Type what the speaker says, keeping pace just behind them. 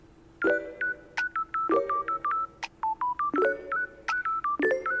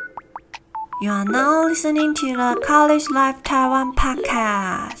You are now listening to the College Life Taiwan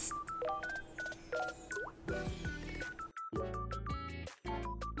podcast.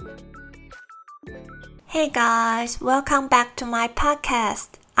 Hey guys, welcome back to my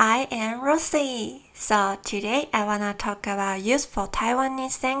podcast. I am Rosie. So today I wanna talk about useful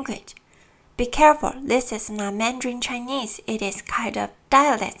Taiwanese language. Be careful, this is not Mandarin Chinese. It is kind of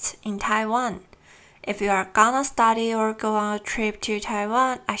dialects in Taiwan. If you are gonna study or go on a trip to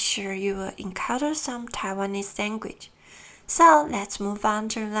Taiwan, I'm sure you will encounter some Taiwanese language. So let's move on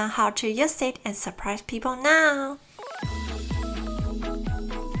to learn how to use it and surprise people now.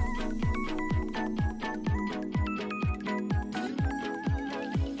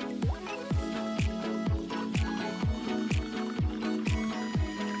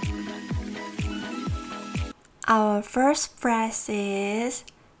 Our first phrase is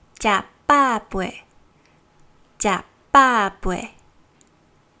吃饱未? 吃饱未?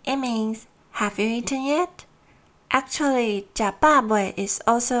 It means, have you eaten yet? Actually, 吃饱未 is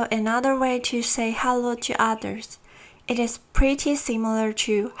also another way to say hello to others. It is pretty similar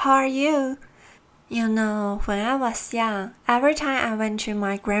to how are you? You know, when I was young, every time I went to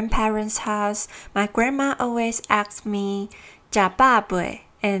my grandparents' house, my grandma always asked me 吃饱未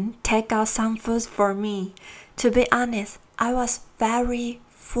and take out some food for me. To be honest, I was very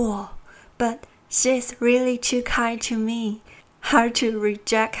full, but she is really too kind to me. Hard to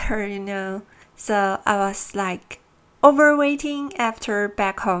reject her, you know. So I was like overweighting after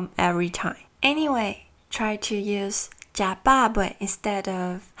back home every time. Anyway, try to use 吃饱未 instead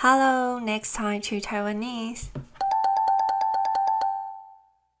of hello next time to Taiwanese.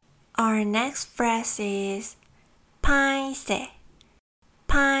 Our next phrase is pháinn-sè.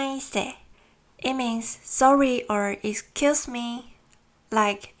 pháinn-sè. It means sorry or excuse me.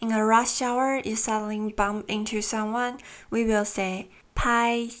 Like in a rush hour, you suddenly bump into someone, we will say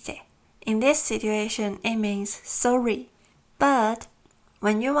pháinn-sè. In this situation, it means sorry. But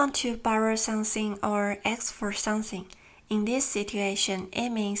when you want to borrow something or ask for something, in this situation, it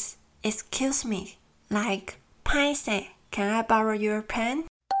means excuse me. Like pháinn-sè, can I borrow your pen?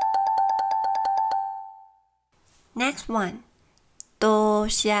 Next one,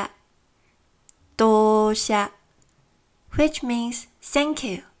 to-siā. to-siā, which means thank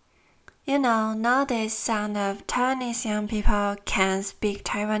you. You know, nowadays some of Taiwanese young people can speak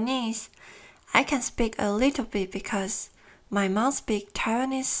Taiwanese. I can speak a little bit because my mom speaks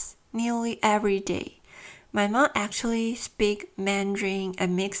Taiwanese nearly every day. My mom actually speaks Mandarin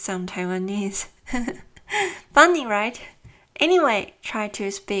and mix some Taiwanese. Funny, right? Anyway, try to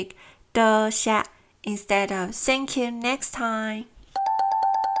speak to-siā instead of thank you next time.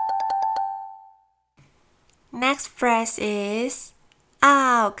 Next phrase is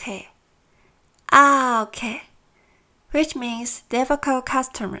okay. okay, which means difficult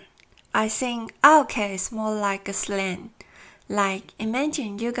customer. I think okay is more like a slang. Like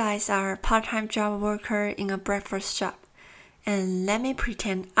imagine you guys are a part-time job worker in a breakfast shop, and let me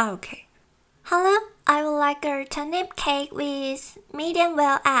pretend okay. Hello, I would like a turnip cake with medium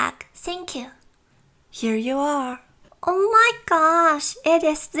well egg. Thank you. Here you are. Oh my gosh, it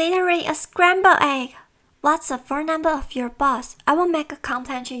is literally a scrambled egg. What's the phone number of your boss? I will make a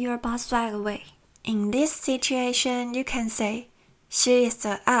complaint to your boss right away. In this situation, you can say, she is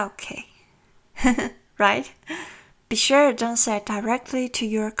okay. Right? Be sure don't say it directly to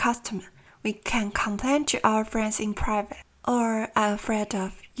your customer. We can complain to our friends in private, or are afraid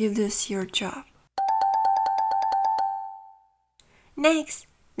of you lose your job. Next,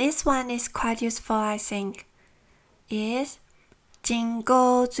 this one is quite useful, I think, is 真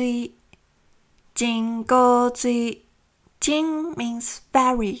kóo-tsui. 真kóo-tsui. Jin means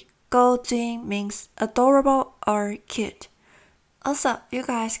very. Kóo-tsui means adorable or cute. Also, you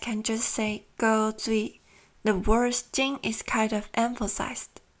guys can just say kóo-tsui. The word jin is kind of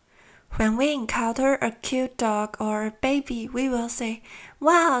emphasized. When we encounter a cute dog or a baby, we will say,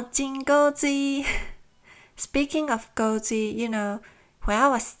 wow, 真kóo-tsui. Speaking of kóo-tsui, you know, when I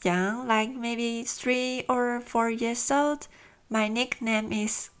was young, like maybe 3 or 4 years old, my nickname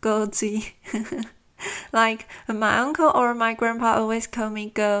is kóo-tsui. Like my uncle or my grandpa always call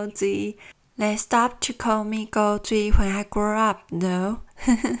me kóo-tsui. They stopped to call me kóo-tsui when I grew up though.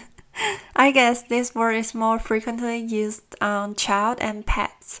 I guess this word is more frequently used on child and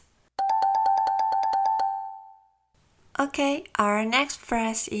pets. Okay, our next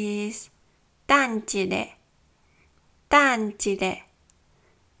phrase is 等一下. 等一下.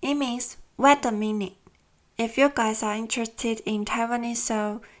 It means wait a minute. If you guys are interested in Taiwanese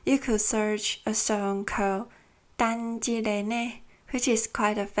song, you could search a song called 等一下呢, which is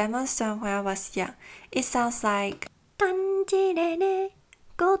quite a famous song when I was young. It sounds like 等一下呢,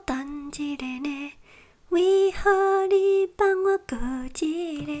搁等一个呢？为何你帮我搁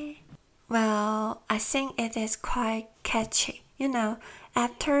一个？ Well, I think it is quite catchy. You know,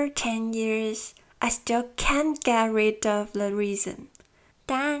 after 10 years, I still can't get rid of the reason.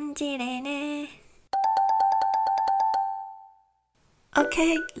 等一个呢？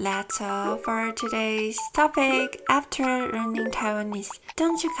 Okay, that's all for today's topic. After learning Taiwanese,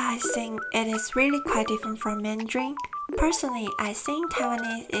 don't you guys think it is really quite different from Mandarin? Personally, I think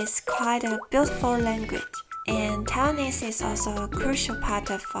Taiwanese is quite a beautiful language, and Taiwanese is also a crucial part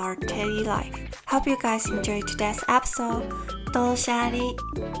of our daily life. Hope you guys enjoyed today's episode. to-siā,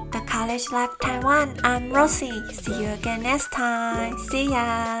 The College Life Taiwan. I'm Rosie. See you again next time. See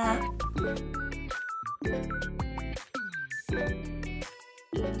ya!